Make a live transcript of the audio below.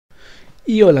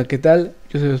Y hola, ¿qué tal?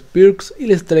 Yo soy Spyrcks y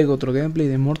les traigo otro gameplay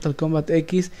de Mortal Kombat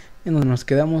X en donde nos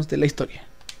quedamos de la historia.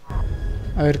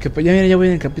 A ver, que pues ya voy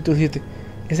en el capítulo 7.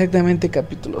 Exactamente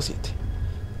capítulo 7.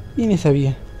 Y ni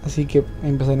sabía, así que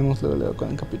empezaremos luego con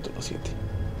el capítulo 7.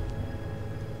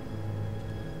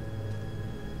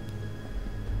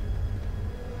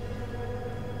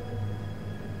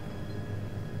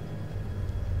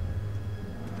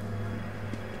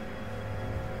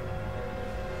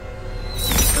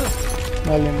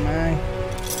 Vale, Mike.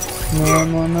 No.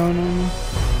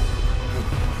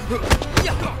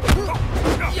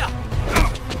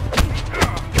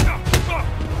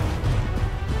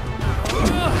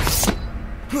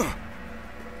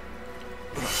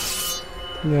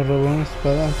 Le robó una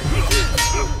espada.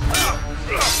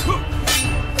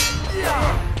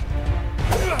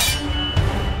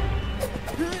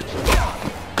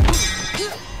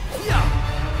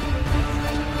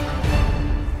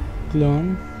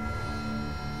 Clon.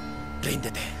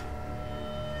 Ríndete.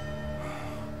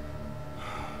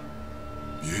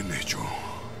 Bien hecho.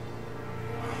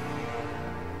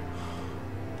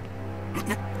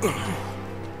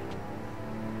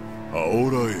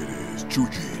 Ahora eres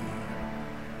Chujin.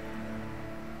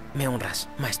 Me honras,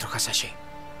 maestro Hasashi.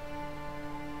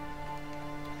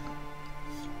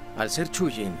 Al ser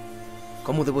Chujin,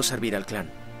 ¿cómo debo servir al clan?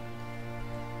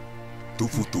 Tu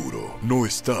futuro no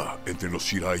está entre los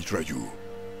Shirai Ryu.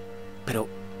 Pero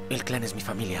el clan es mi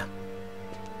familia.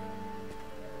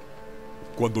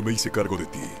 Cuando me hice cargo de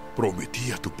ti,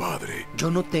 prometí a tu padre. Yo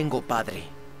no tengo padre.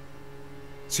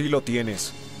 Sí lo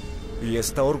tienes. Y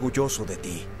está orgulloso de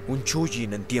ti. Un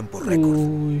Chujin en tiempo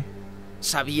récord.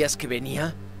 ¿Sabías que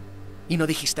venía? ¿Y no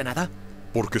dijiste nada?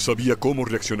 Porque sabía cómo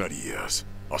reaccionarías.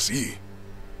 Así.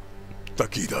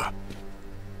 Takida,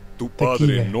 tu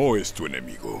padre no es tu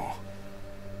enemigo.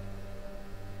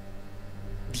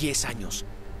 10 años.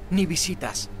 Ni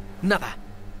visitas. Nada.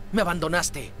 Me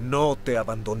abandonaste. No te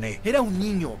abandoné. Era un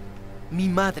niño. Mi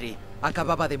madre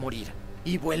acababa de morir.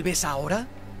 ¿Y vuelves ahora?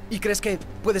 ¿Y crees que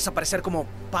puedes aparecer como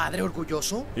padre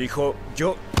orgulloso? Hijo,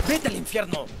 yo... ¡Vete al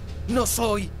infierno! ¡No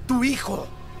soy tu hijo!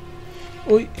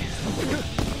 Uy.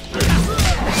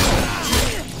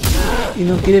 Y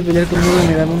no quiere pelear conmigo y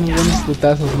me da unos buenos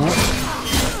putazos, ¿no?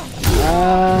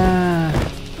 Ah.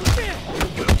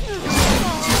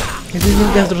 Este es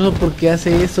bien castroso porque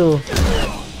hace eso.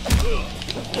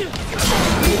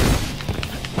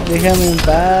 Déjame en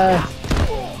paz.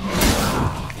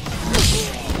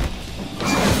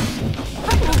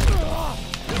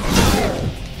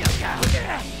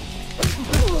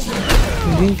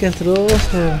 Es bien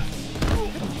castroso.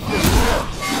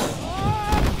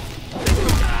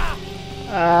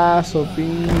 Ah, su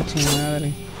pinche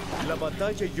madre. La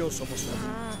batalla y yo somos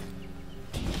uno.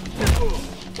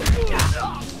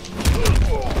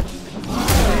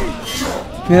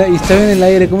 Mira, y estaba en el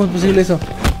aire, ¿cómo es posible eso?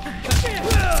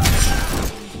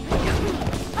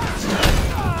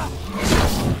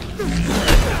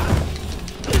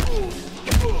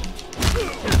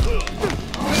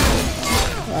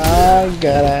 Ay,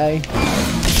 caray.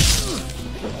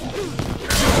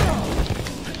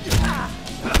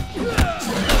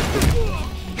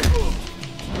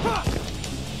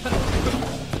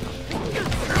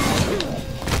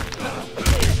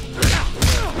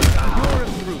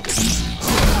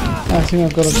 Ah, sí me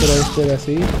acuerdo que esto era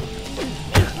así.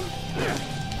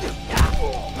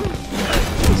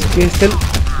 Es que este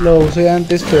lo usé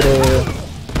antes, pero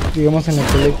digamos en la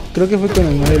pelea. Creo que fue con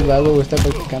el Mario el Vago o está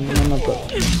practicando, no me acuerdo.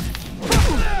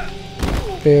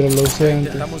 Pero lo usé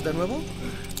antes. ¿Intentamos de nuevo?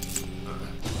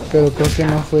 Pero creo que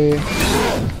no fue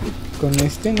con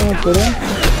este, no me acuerdo.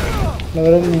 La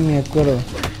verdad ni me acuerdo.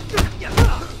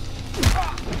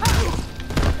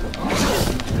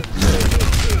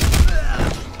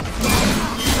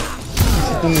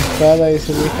 Con mi espada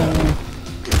eso, déjame.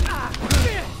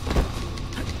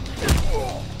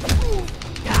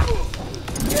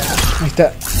 Ahí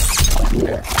está.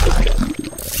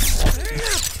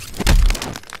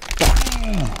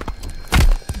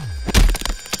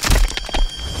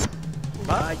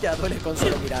 Vaya, duele con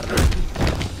solo mirarlo.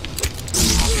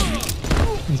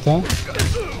 Ahí está.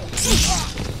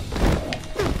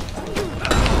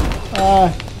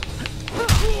 Ah.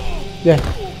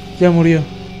 Ya murió.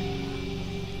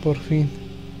 Por fin.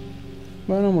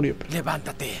 Bueno, no murió, pero...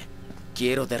 Levántate.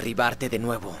 Quiero derribarte de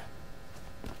nuevo.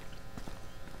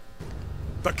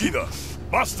 Takida,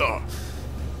 basta.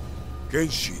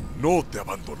 Kenshin no te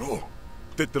abandonó.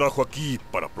 Te trajo aquí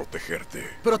para protegerte.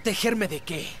 ¿Protegerme de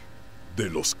qué? De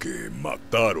los que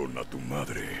mataron a tu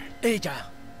madre. Ella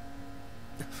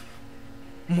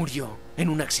murió en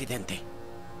un accidente.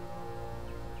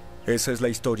 Esa es la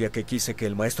historia que quise que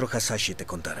el maestro Hasashi te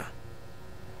contara.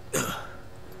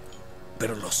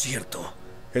 Pero lo cierto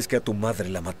es que a tu madre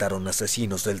la mataron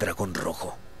asesinos del dragón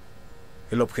rojo.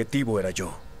 El objetivo era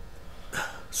yo.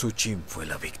 Tsuchin fue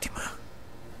la víctima.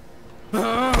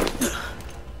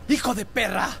 ¡Hijo de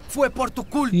perra! ¡Fue por tu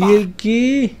culpa! ¿Y el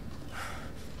qué?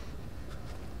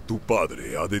 Tu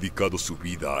padre ha dedicado su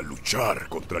vida a luchar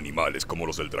contra animales como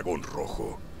los del dragón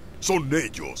rojo. Son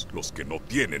ellos los que no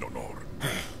tienen honor.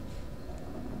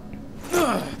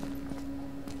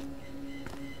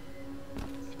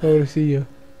 Pobrecillo.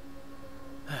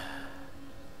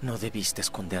 No debiste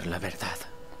esconder la verdad.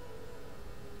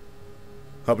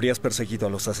 Habrías perseguido a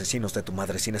los asesinos de tu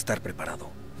madre sin estar preparado.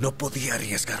 No podía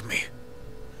arriesgarme.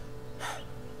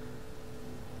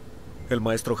 El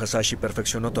maestro Hasashi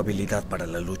perfeccionó tu habilidad para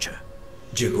la lucha.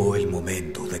 Llegó el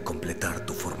momento de completar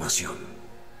tu formación.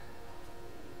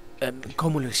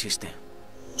 ¿Cómo lo hiciste?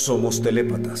 Somos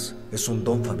telépatas. Es un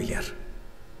don familiar.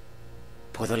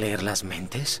 ¿Puedo leer las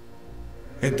mentes?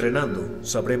 Entrenando,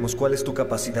 sabremos cuál es tu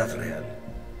capacidad real.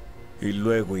 Y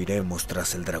luego iremos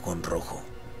tras el dragón rojo.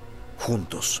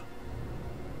 Juntos.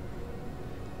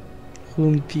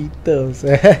 Juntitos.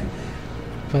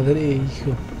 Padre e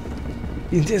hijo.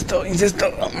 Incesto, incesto.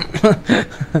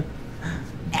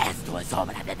 Esto es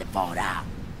obra de Devora.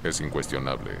 Es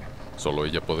incuestionable. Solo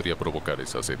ella podría provocar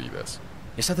esas heridas.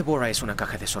 Esa Devora es una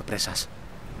caja de sorpresas.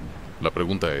 La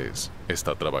pregunta es,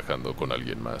 ¿está trabajando con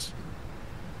alguien más?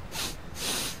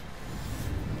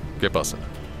 ¿Qué pasa?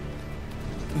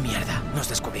 Mierda, nos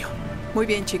descubrió. Muy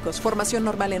bien, chicos. Formación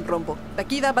normal en rombo.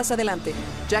 Takida, vas adelante.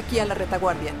 Jackie a la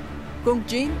retaguardia. Kung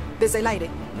Jin, desde el aire.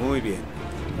 Muy bien.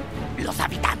 Los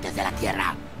habitantes de la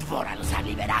Tierra, Devora los ha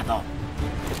liberado.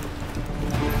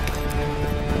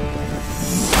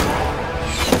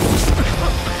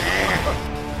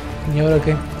 ¿Y ahora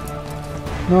qué?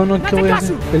 No, ¿qué voy a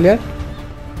hacer? ¿Pelear?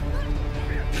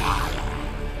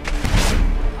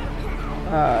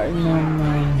 Ay, no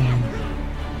mames.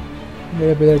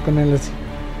 Voy a pelear con él así.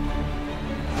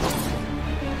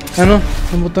 Ah, no,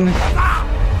 son botones.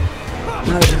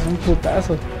 Madre, es un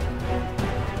putazo.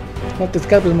 No te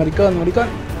escapes, maricón, maricón.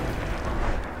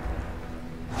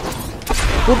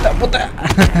 Puta, puta.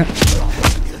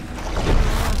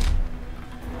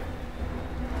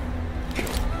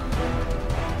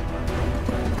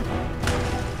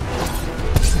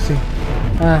 Sí.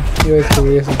 Ah, yo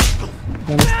descubrí eso.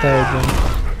 ¿Dónde está el plan?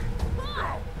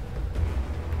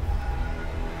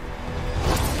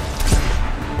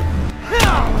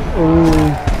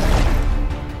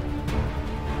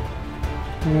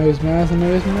 Una vez más, una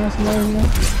vez más, una vez más.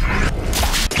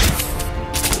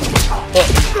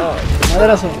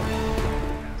 Madrazo.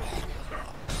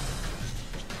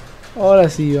 Ahora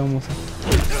sí, vamos.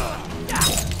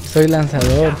 Soy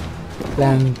lanzador.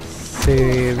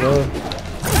 Lancedor.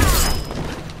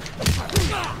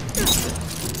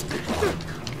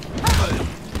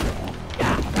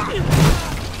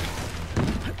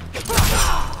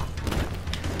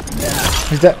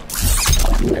 Ahí está.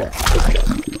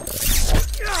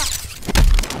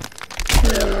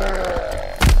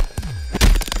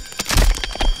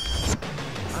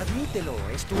 Admítelo,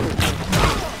 es tu...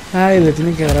 Ay, le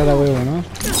tienen que agarrar a huevo, ¿no?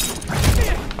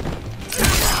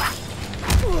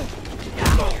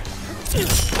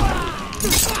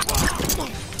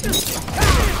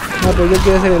 No, pero yo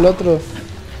quiero ser el otro.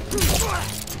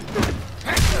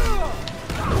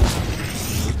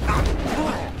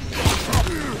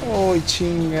 Uy,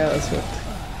 chingada suerte.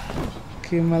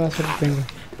 Qué mala suerte tengo.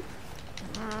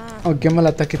 Oh, qué mal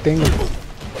ataque tengo.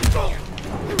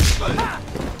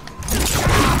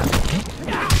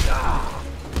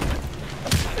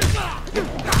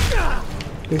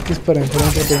 Es que es para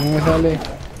enfrente, pero no me sale.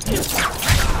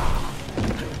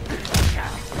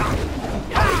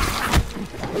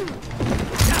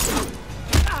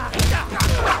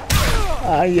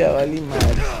 Ay, ya valí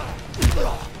madre.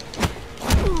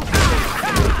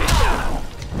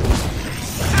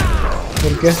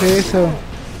 ¿Por qué hace eso?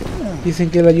 Dicen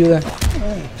que le ayuda.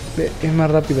 Es más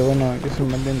rápido, bueno, yo soy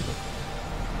más lento.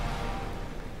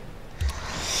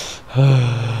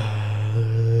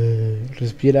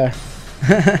 Respira.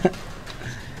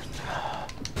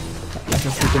 Haz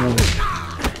así como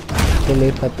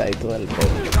telépata y todo el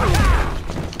pobre.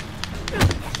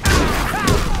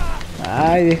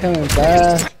 Ay, déjame en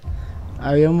paz.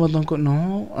 Había un botón con...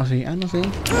 No, así, no sé.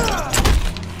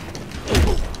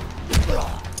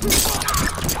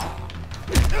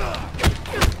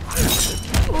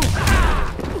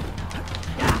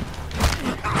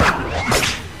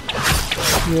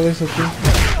 ¿Y eso qué?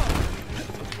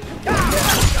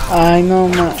 Ay, no,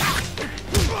 ma.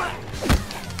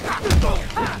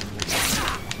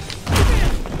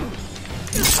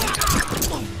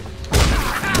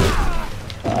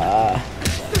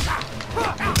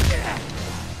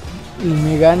 Y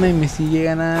me gana y me sigue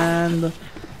ganando.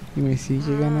 Y me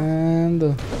sigue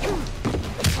ganando.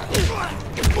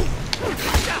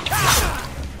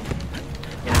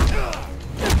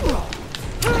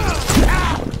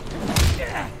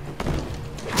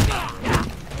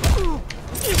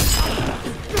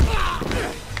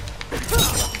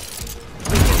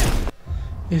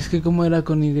 Es que como era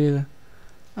con Y.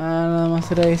 Ah, nada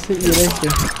más era ese y era este.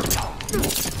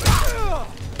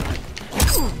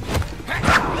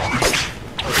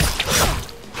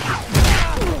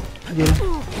 Ya.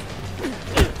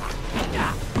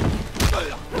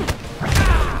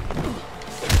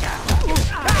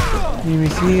 Y me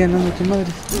sigue ganando, qué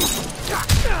madre.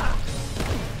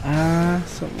 Ah,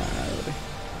 su madre.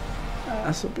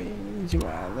 Ah, su pinche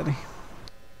madre.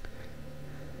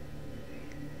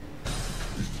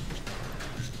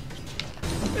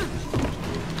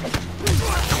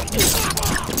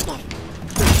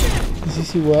 ¿Ese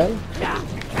es igual?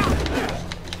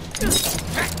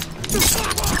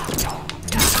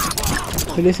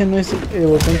 Pero ese no es el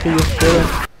botón que yo espero.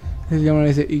 Se llama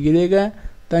ese Y,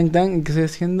 tan, ¿qué estoy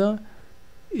haciendo?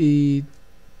 Y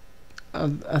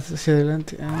hacia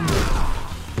adelante. Ah.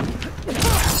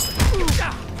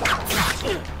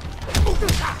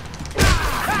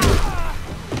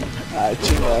 Ah,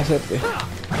 chingada, hacerte.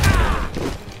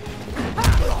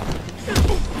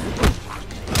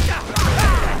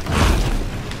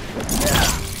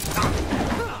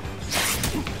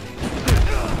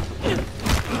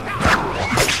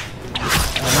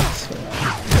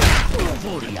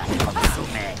 Furia te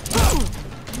consume.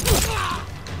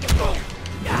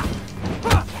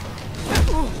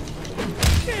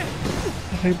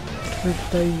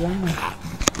 Recta y gana.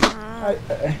 Ay,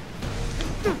 ay.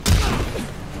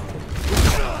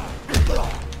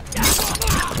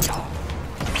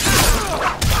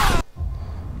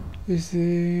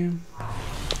 Ese...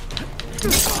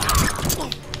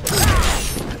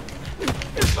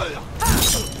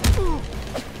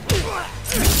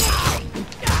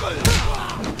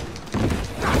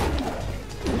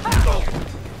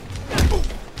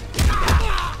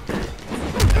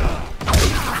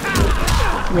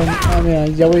 Bueno, mira,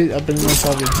 ya voy a aprender más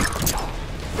rápido.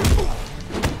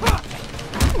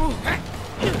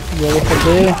 Ya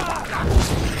déjate.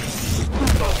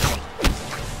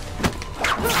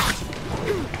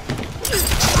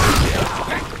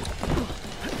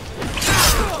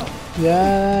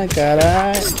 Ya,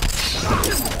 caray.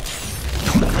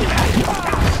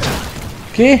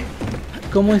 ¿Qué?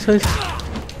 ¿Cómo hizo eso?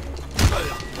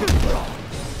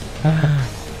 Ah,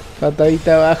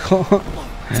 patadita abajo.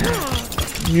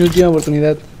 Mi última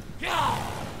oportunidad.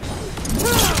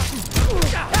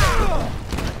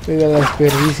 Pega el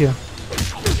desperdicio.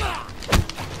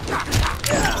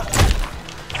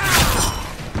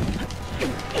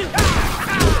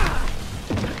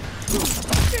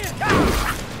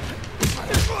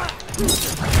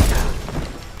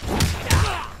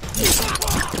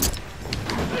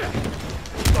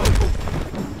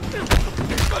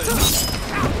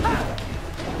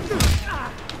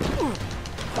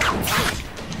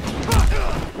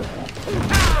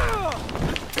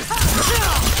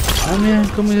 Ah, mira,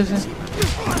 ¿cómo es eso?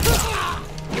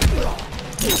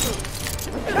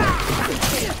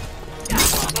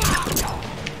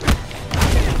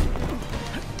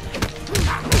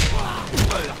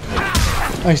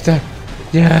 Ahí está,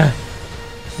 ya.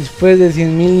 Después de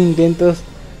 100.000 intentos,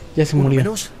 ya se murió.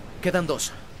 Menos, quedan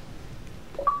 2.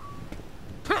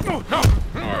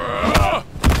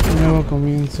 Nuevo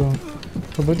comienzo.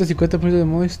 Completa 50% de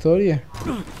modo historia.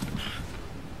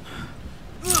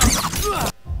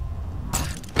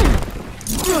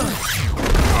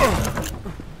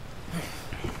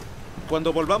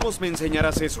 Cuando volvamos me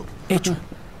enseñarás eso. Hecho.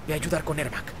 Voy a ayudar con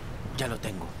Ermac. Ya lo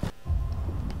tengo.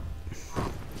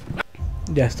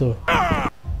 Ya estuvo.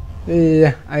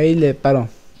 Ahí le paro.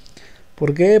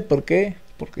 ¿Por qué?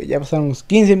 Porque ya pasaron los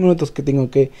 15 minutos que tengo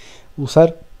que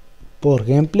usar por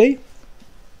gameplay.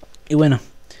 Y bueno,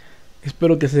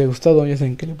 espero que les haya gustado. Ya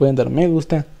saben que le pueden dar me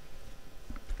gusta,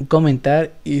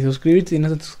 comentar y suscribirse si no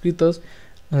están suscritos.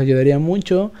 Nos ayudaría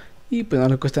mucho. Y pues no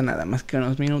le cuesta nada más que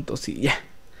unos minutos y ya.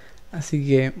 Así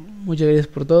que muchas gracias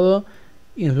por todo.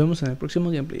 Y nos vemos en el próximo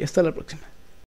gameplay. Hasta la próxima.